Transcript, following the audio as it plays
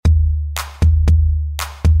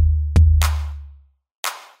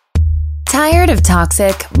Tired of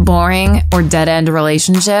toxic, boring, or dead-end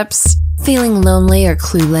relationships? Feeling lonely or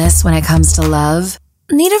clueless when it comes to love?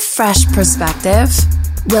 Need a fresh perspective?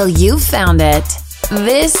 Well, you found it.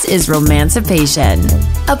 This is Romancipation,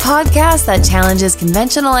 a podcast that challenges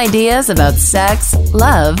conventional ideas about sex,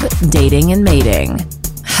 love, dating, and mating.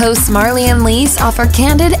 Hosts Marley and Lise offer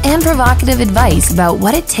candid and provocative advice about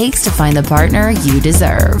what it takes to find the partner you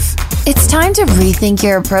deserve. It's time to rethink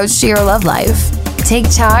your approach to your love life. Take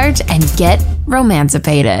charge and get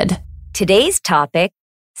romancipated. Today's topic,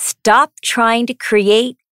 stop trying to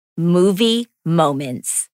create movie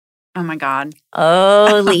moments. Oh my God.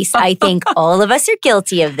 Oh, Lise, I think all of us are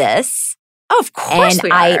guilty of this. Oh, of course and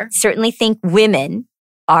we are. I certainly think women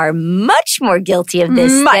are much more guilty of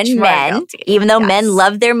this than men, even though men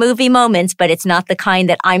love their movie moments, but it's not the kind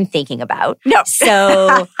that I'm thinking about. No.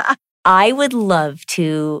 So I would love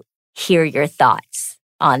to hear your thoughts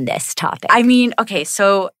on this topic. I mean, okay,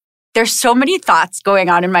 so there's so many thoughts going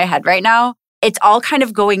on in my head right now. It's all kind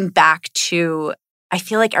of going back to, I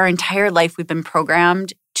feel like our entire life we've been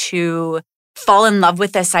programmed to fall in love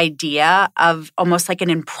with this idea of almost like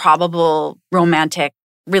an improbable romantic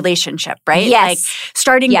relationship, right? Yes. Like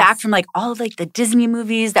starting back from like all of like the Disney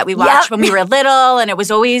movies that we watched when we were little. And it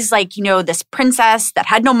was always like, you know, this princess that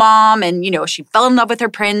had no mom and, you know, she fell in love with her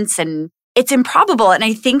prince and it's improbable. And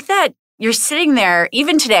I think that you're sitting there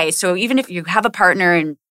even today. So even if you have a partner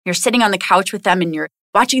and you're sitting on the couch with them and you're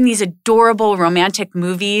watching these adorable romantic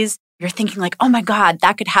movies, you're thinking like, oh my God,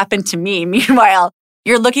 that could happen to me. Meanwhile,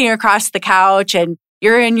 you're looking across the couch and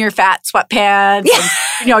you're in your fat sweatpants and,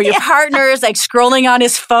 you know, your partner is like scrolling on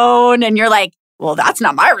his phone and you're like, well, that's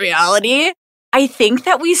not my reality. I think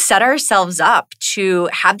that we set ourselves up to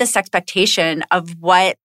have this expectation of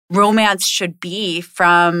what romance should be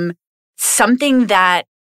from something that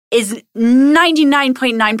is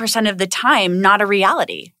 99.9% of the time not a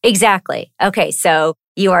reality. Exactly. Okay, so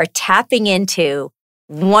you are tapping into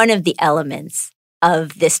one of the elements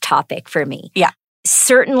of this topic for me. Yeah.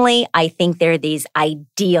 Certainly, I think there are these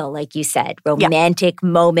ideal, like you said, romantic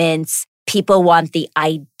moments. People want the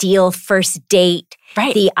ideal first date,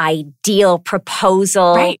 the ideal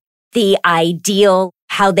proposal, the ideal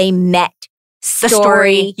how they met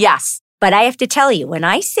story. Yes. But I have to tell you, when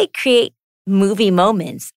I say create movie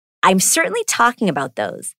moments, I'm certainly talking about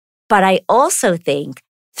those. But I also think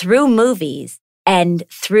through movies and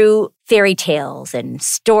through fairy tales and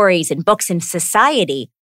stories and books and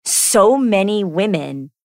society, so many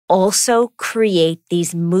women also create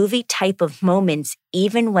these movie type of moments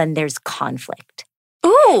even when there's conflict.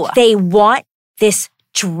 Ooh. They want this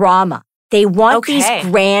drama. They want these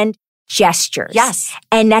grand gestures. Yes.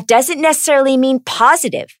 And that doesn't necessarily mean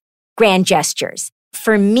positive grand gestures.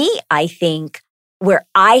 For me, I think where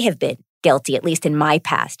I have been guilty, at least in my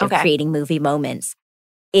past, of creating movie moments,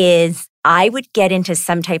 is I would get into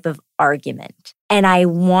some type of argument and I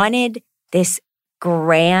wanted this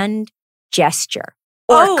grand gesture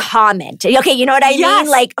or comment. Okay, you know what I mean?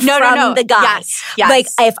 Like from the guy. Yes. Like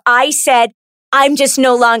if I said, I'm just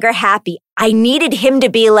no longer happy, I needed him to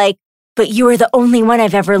be like, but you are the only one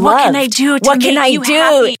I've ever loved. What can I do to What can make I you do?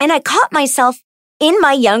 happy? And I caught myself in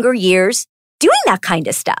my younger years doing that kind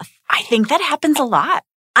of stuff. I think that happens a lot.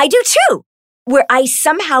 I do too, where I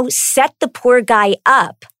somehow set the poor guy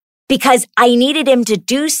up because I needed him to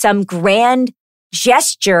do some grand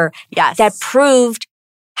gesture that proved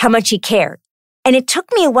how much he cared. And it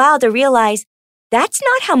took me a while to realize that's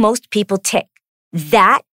not how most people tick.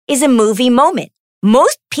 That is a movie moment.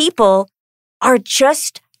 Most people are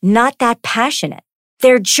just not that passionate.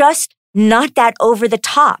 They're just not that over the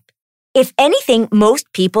top. If anything,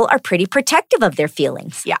 most people are pretty protective of their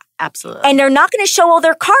feelings. Yeah, absolutely. And they're not going to show all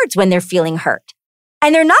their cards when they're feeling hurt.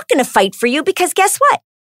 And they're not going to fight for you because guess what?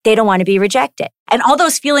 They don't want to be rejected. And all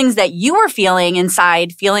those feelings that you were feeling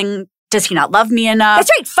inside, feeling, does he not love me enough?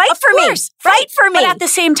 That's right. Fight for me. Fight for me. But at the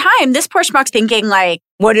same time, this poor schmuck's thinking like,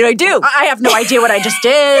 what did I do? I have no idea what I just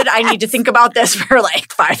did. I need to think about this for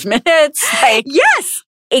like 5 minutes. Like, yes,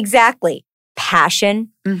 exactly. Passion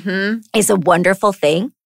is a wonderful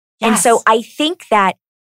thing. Yes. And so I think that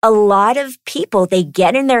a lot of people, they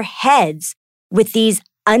get in their heads with these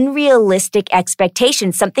unrealistic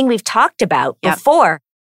expectations, something we've talked about before,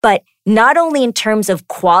 but not only in terms of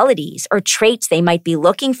qualities or traits they might be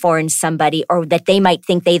looking for in somebody or that they might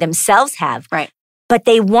think they themselves have, but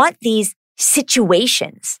they want these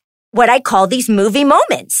situations, what I call these movie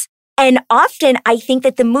moments. And often I think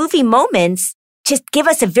that the movie moments just give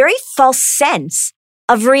us a very false sense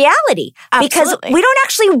of reality because we don't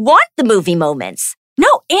actually want the movie moments.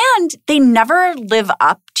 No, and they never live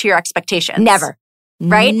up to your expectations. Never.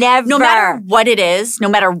 Right? Never. No matter what it is, no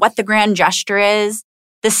matter what the grand gesture is,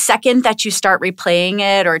 the second that you start replaying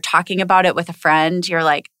it or talking about it with a friend, you're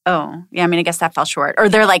like, oh, yeah, I mean, I guess that fell short. Or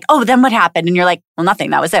they're like, oh, then what happened? And you're like, well,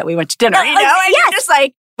 nothing. That was it. We went to dinner, And you're just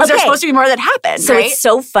like, was there supposed to be more that happened? So it's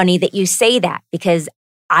so funny that you say that, because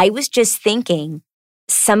I was just thinking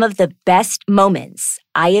some of the best moments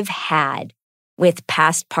I have had with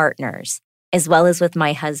past partners, as well as with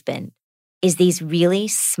my husband, is these really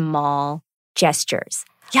small gestures.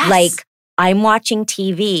 Yes. Like I'm watching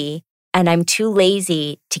TV and I'm too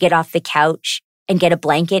lazy to get off the couch and get a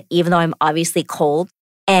blanket, even though I'm obviously cold.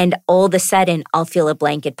 And all of a sudden, I'll feel a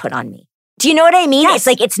blanket put on me. Do you know what I mean? Yes. It's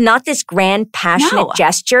like, it's not this grand, passionate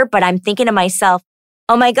gesture, but I'm thinking to myself,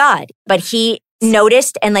 oh my God, but he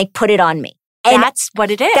noticed and like put it on me. And that's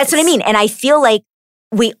what it is. That's what I mean. And I feel like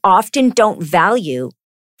we often don't value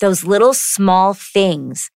those little small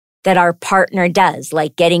things that our partner does,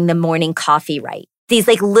 like getting the morning coffee right. These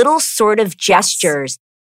like little sort of gestures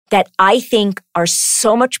that I think are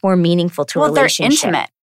so much more meaningful to a relationship. They're intimate.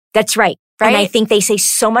 That's right. And I think they say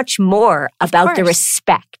so much more about the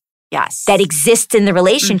respect that exists in the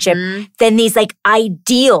relationship than these like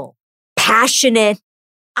ideal, passionate,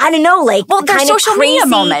 I don't know, like they're social crazy media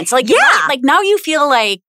moments. Like, like now you feel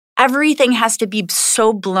like everything has to be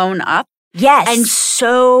so blown up. Yes. And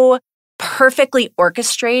so perfectly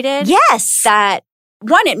orchestrated. Yes. That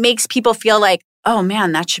one, it makes people feel like, oh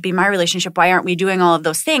man, that should be my relationship. Why aren't we doing all of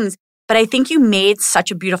those things? But I think you made such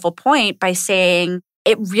a beautiful point by saying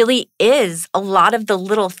it really is a lot of the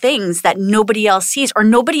little things that nobody else sees or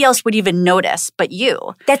nobody else would even notice but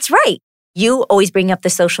you. That's right. You always bring up the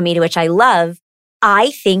social media, which I love. I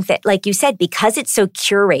think that, like you said, because it's so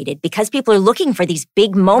curated, because people are looking for these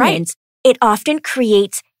big moments, it often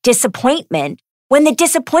creates disappointment when the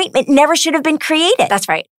disappointment never should have been created. That's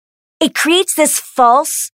right. It creates this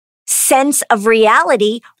false sense of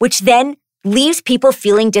reality, which then leaves people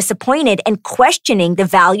feeling disappointed and questioning the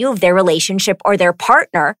value of their relationship or their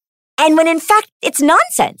partner. And when in fact, it's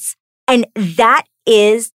nonsense. And that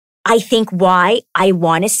is, I think, why I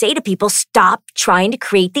want to say to people, stop trying to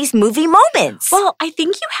create these movie moments. Well, I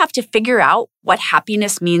think you have to figure out what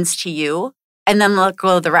happiness means to you and then let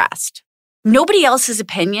go of the rest. Nobody else's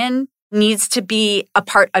opinion needs to be a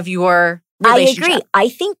part of your relationship. I agree. I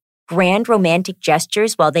think grand romantic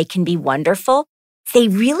gestures, while they can be wonderful, they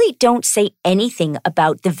really don't say anything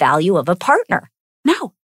about the value of a partner.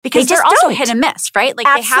 No, because they're also hit and miss, right? Like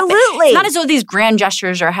Absolutely. They happen. It's not as though these grand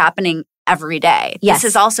gestures are happening every day. Yes.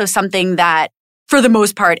 This is also something that, for the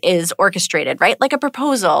most part, is orchestrated, right? Like a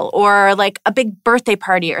proposal or like a big birthday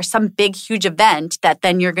party or some big, huge event that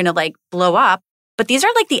then you're going to like blow up. But these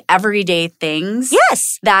are like the everyday things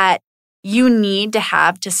that you need to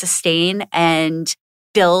have to sustain and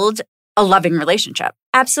build a loving relationship.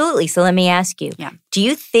 Absolutely. So let me ask you, do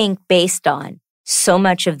you think, based on so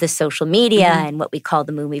much of the social media and what we call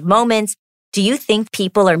the movie moments, do you think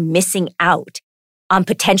people are missing out on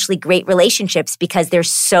potentially great relationships because they're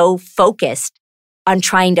so focused on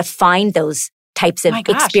trying to find those types of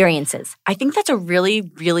experiences? I think that's a really,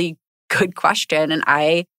 really good question. And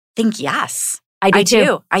I think yes. I do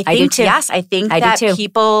too. I think yes. I think that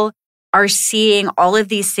people are seeing all of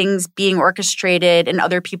these things being orchestrated in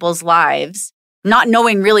other people's lives, not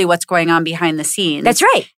knowing really what's going on behind the scenes. That's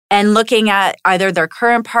right. And looking at either their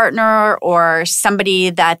current partner or somebody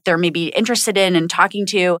that they're maybe interested in and talking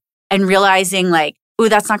to and realizing like, ooh,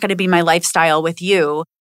 that's not going to be my lifestyle with you.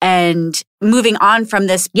 And moving on from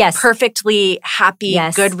this perfectly happy,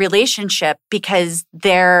 good relationship because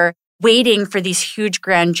they're waiting for these huge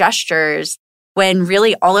grand gestures when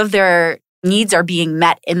really all of their needs are being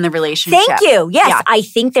met in the relationship. Thank you. Yes. Yeah. I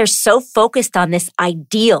think they're so focused on this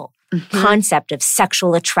ideal concept of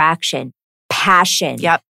sexual attraction, passion,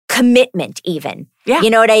 commitment even. You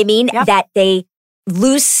know what I mean? That they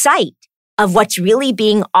lose sight of what's really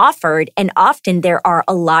being offered. And often there are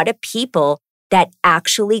a lot of people that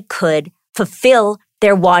actually could fulfill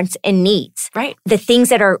their wants and needs. Right. The things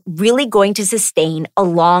that are really going to sustain a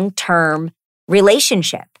long-term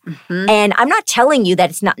relationship. And I'm not telling you that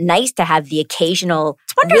it's not nice to have the occasional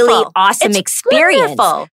really awesome experience.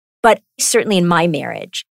 Wonderful. But certainly in my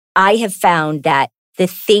marriage, I have found that the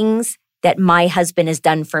things that my husband has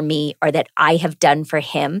done for me or that I have done for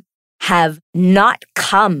him have not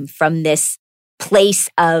come from this place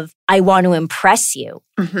of, I want to impress you,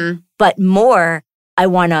 but more, I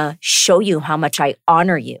want to show you how much I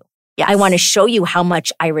honor you. Yes. I want to show you how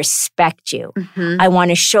much I respect you. I want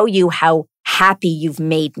to show you how happy you've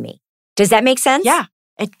made me. Does that make sense? Yeah,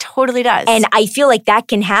 it totally does. And I feel like that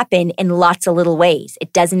can happen in lots of little ways.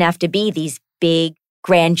 It doesn't have to be these big,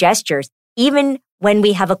 grand gestures. Even when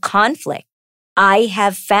we have a conflict, I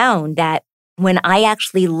have found that when I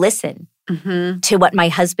actually listen to what my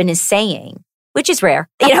husband is saying, which is rare,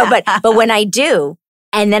 but when I do,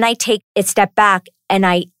 and then I take a step back and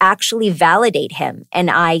I actually validate him and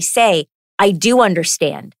I say, I do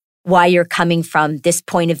understand why you're coming from this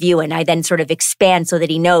point of view. And I then sort of expand so that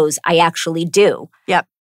he knows I actually do. Yep.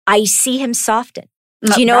 I see him soften.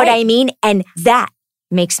 Do you know what I mean? And that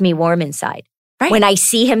makes me warm inside. Right. When I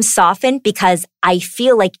see him soften, because I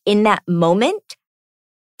feel like in that moment,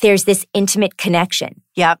 there's this intimate connection.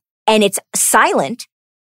 Yep. And it's silent.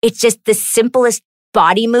 It's just the simplest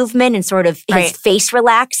body movement and sort of his face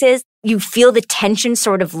relaxes. You feel the tension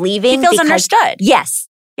sort of leaving. He feels understood. Yes.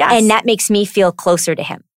 And that makes me feel closer to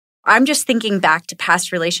him. I'm just thinking back to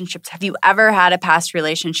past relationships. Have you ever had a past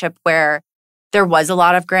relationship where there was a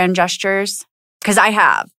lot of grand gestures? Because I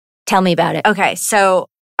have. Tell me about it. Okay. So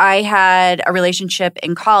I had a relationship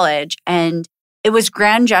in college and it was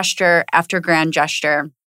grand gesture after grand gesture.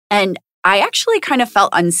 And I actually kind of felt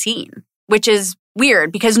unseen, which is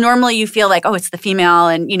weird because normally you feel like, oh, it's the female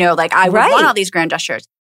and, like I would want all these grand gestures.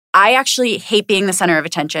 I actually hate being the center of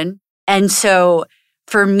attention. And so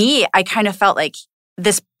for me, I kind of felt like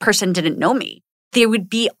this person didn't know me. There would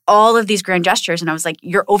be all of these grand gestures and I was like,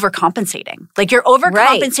 you're overcompensating. Like you're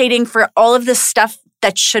overcompensating for all of this stuff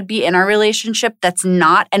that should be in our relationship that's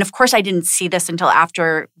not. And of course, I didn't see this until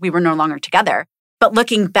after we were no longer together. But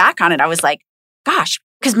looking back on it, I was like, gosh,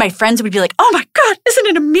 because my friends would be like, oh my God, isn't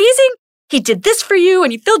it amazing? He did this for you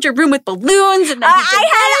and he filled your room with balloons. And then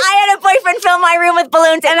I had a boyfriend fill my room with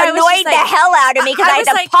balloons and annoyed the hell out of me because I had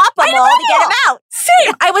to pop them all to get them out.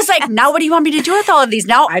 Same. I was like, now what do you want me to do with all of these?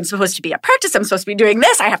 Now I'm supposed to be at practice. I'm supposed to be doing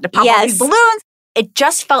this. I have to pop all these balloons. It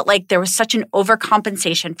just felt like there was such an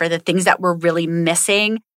overcompensation for the things that were really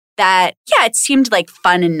missing that, it seemed like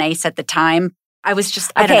fun and nice at the time. I was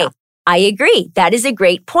just, I don't know. I agree. That is a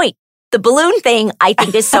great point. The balloon thing I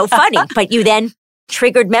think is so funny, but you then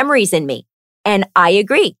triggered memories in me. And I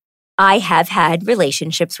agree. I have had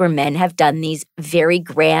relationships where men have done these very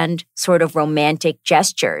grand sort of romantic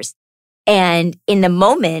gestures. And in the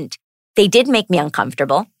moment, they did make me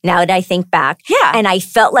uncomfortable. Now that I think back. Yeah. And I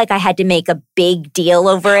felt like I had to make a big deal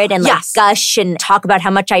over it and gush and talk about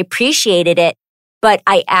how much I appreciated it. But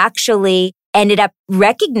I actually ended up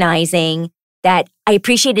recognizing that I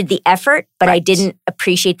appreciated the effort, but I didn't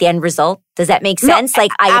appreciate the end result. Does that make sense?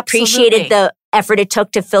 Like I appreciated the effort it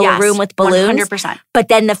took to fill a room with balloons. 100%. But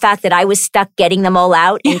then the fact that I was stuck getting them all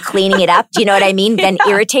out and cleaning it up, do you know what I mean? Then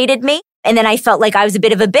irritated me. And then I felt like I was a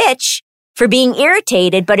bit of a bitch for being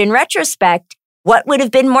irritated. But in retrospect, what would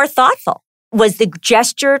have been more thoughtful? Was the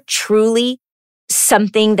gesture truly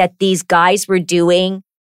something that these guys were doing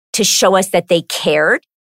to show us that they cared?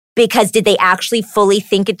 Because did they actually fully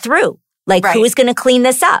think it through? Like, who is going to clean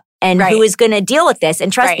this up? And who is going to deal with this?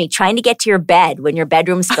 And trust me, trying to get to your bed when your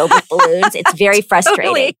bedroom's filled with balloons, it's very frustrating.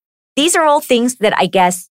 Totally. These are all things that I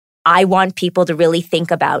guess I want people to really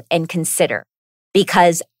think about and consider.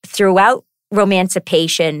 Because throughout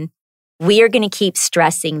Romancipation, we are going to keep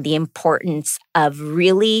stressing the importance of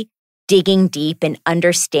really digging deep and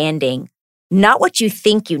understanding not what you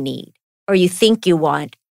think you need or you think you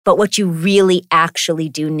want, but what you really actually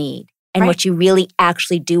do need. And what you really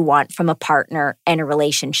actually do want from a partner and a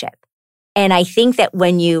relationship. And I think that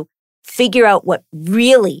when you figure out what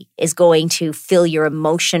really is going to fill your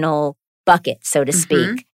emotional bucket, so to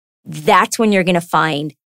speak, that's when you're going to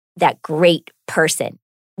find that great person.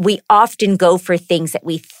 We often go for things that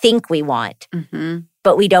we think we want,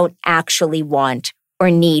 but we don't actually want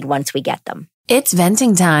or need once we get them. It's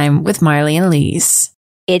venting time with Marley and Lise.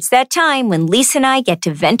 It's that time when Lisa and I get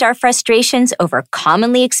to vent our frustrations over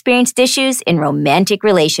commonly experienced issues in romantic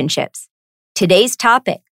relationships. Today's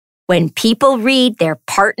topic, when people read their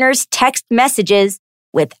partner's text messages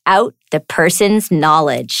without the person's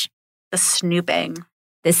knowledge. The snooping.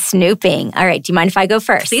 The snooping. All right, do you mind if I go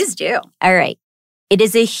first? Please do. All right. It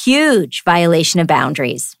is a huge violation of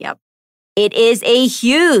boundaries. Yep. It is a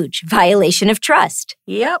huge violation of trust.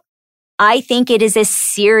 Yep. I think it is a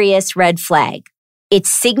serious red flag. It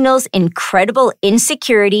signals incredible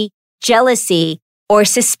insecurity, jealousy, or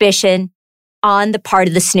suspicion on the part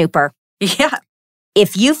of the snooper. Yeah.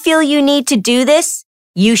 If you feel you need to do this,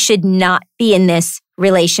 you should not be in this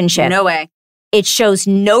relationship. No way. It shows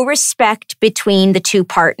no respect between the two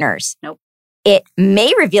partners. Nope. It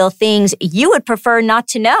may reveal things you would prefer not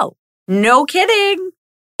to know. No kidding.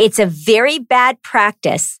 It's a very bad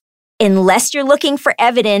practice unless you're looking for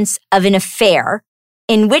evidence of an affair,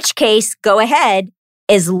 in which case, go ahead,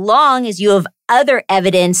 as long as you have other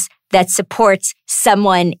evidence that supports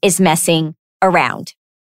someone is messing around.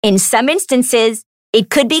 In some instances, it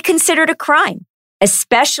could be considered a crime,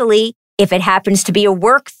 especially if it happens to be a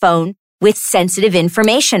work phone with sensitive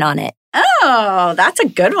information on it. Oh, that's a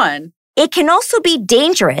good one. It can also be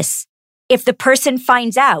dangerous if the person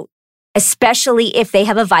finds out, especially if they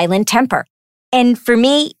have a violent temper. And for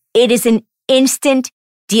me, it is an instant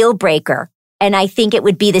deal breaker. And I think it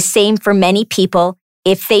would be the same for many people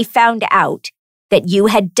if they found out that you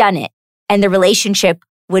had done it and the relationship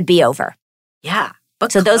would be over. Yeah.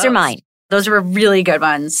 So those are mine. Those are really good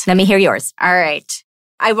ones. Let me hear yours. All right.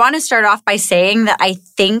 I want to start off by saying that I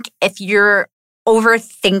think if you're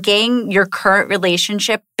overthinking your current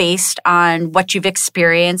relationship based on what you've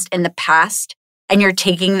experienced in the past and you're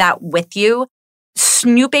taking that with you,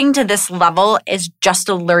 snooping to this level is just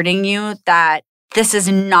alerting you that this is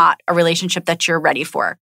not a relationship that you're ready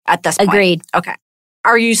for at this point. Agreed. Okay.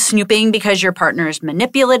 Are you snooping because your partner is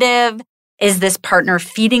manipulative? Is this partner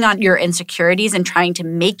feeding on your insecurities and trying to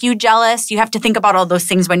make you jealous? You have to think about all those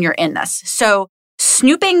things when you're in this. So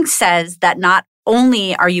snooping says that not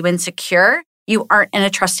only are you insecure, you aren't in a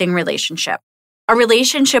trusting relationship. A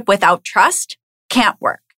relationship without trust can't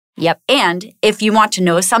work. Yep. And if you want to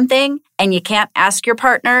know something and you can't ask your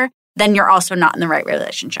partner, then you're also not in the right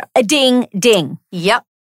relationship. A ding, ding. Yep.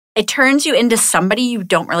 It turns you into somebody you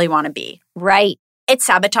don't really want to be. Right. It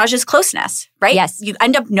sabotages closeness, right? Yes. You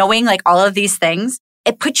end up knowing like all of these things.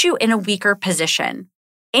 It puts you in a weaker position.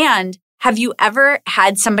 And have you ever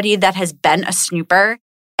had somebody that has been a snooper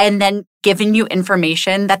and then given you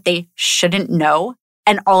information that they shouldn't know?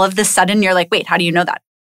 And all of a sudden you're like, wait, how do you know that?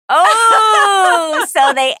 Oh,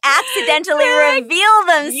 so they accidentally reveal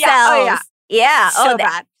themselves. Yeah. Oh, yeah. Yeah. So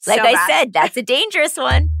bad. Like so I bad. said, that's a dangerous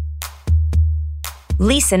one.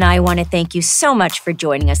 Lisa and I want to thank you so much for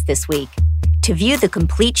joining us this week. To view the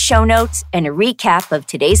complete show notes and a recap of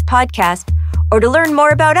today's podcast, or to learn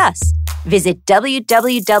more about us, visit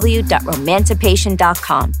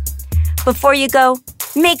www.romancipation.com. Before you go,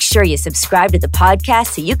 make sure you subscribe to the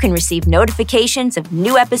podcast so you can receive notifications of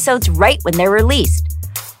new episodes right when they're released.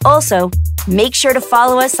 Also, make sure to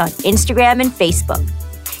follow us on Instagram and Facebook.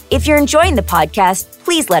 If you're enjoying the podcast,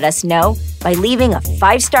 please let us know by leaving a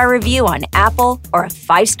 5-star review on Apple or a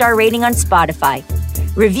 5-star rating on Spotify.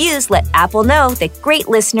 Reviews let Apple know that great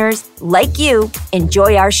listeners like you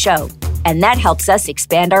enjoy our show, and that helps us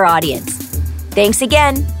expand our audience. Thanks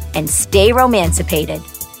again, and stay romancipated.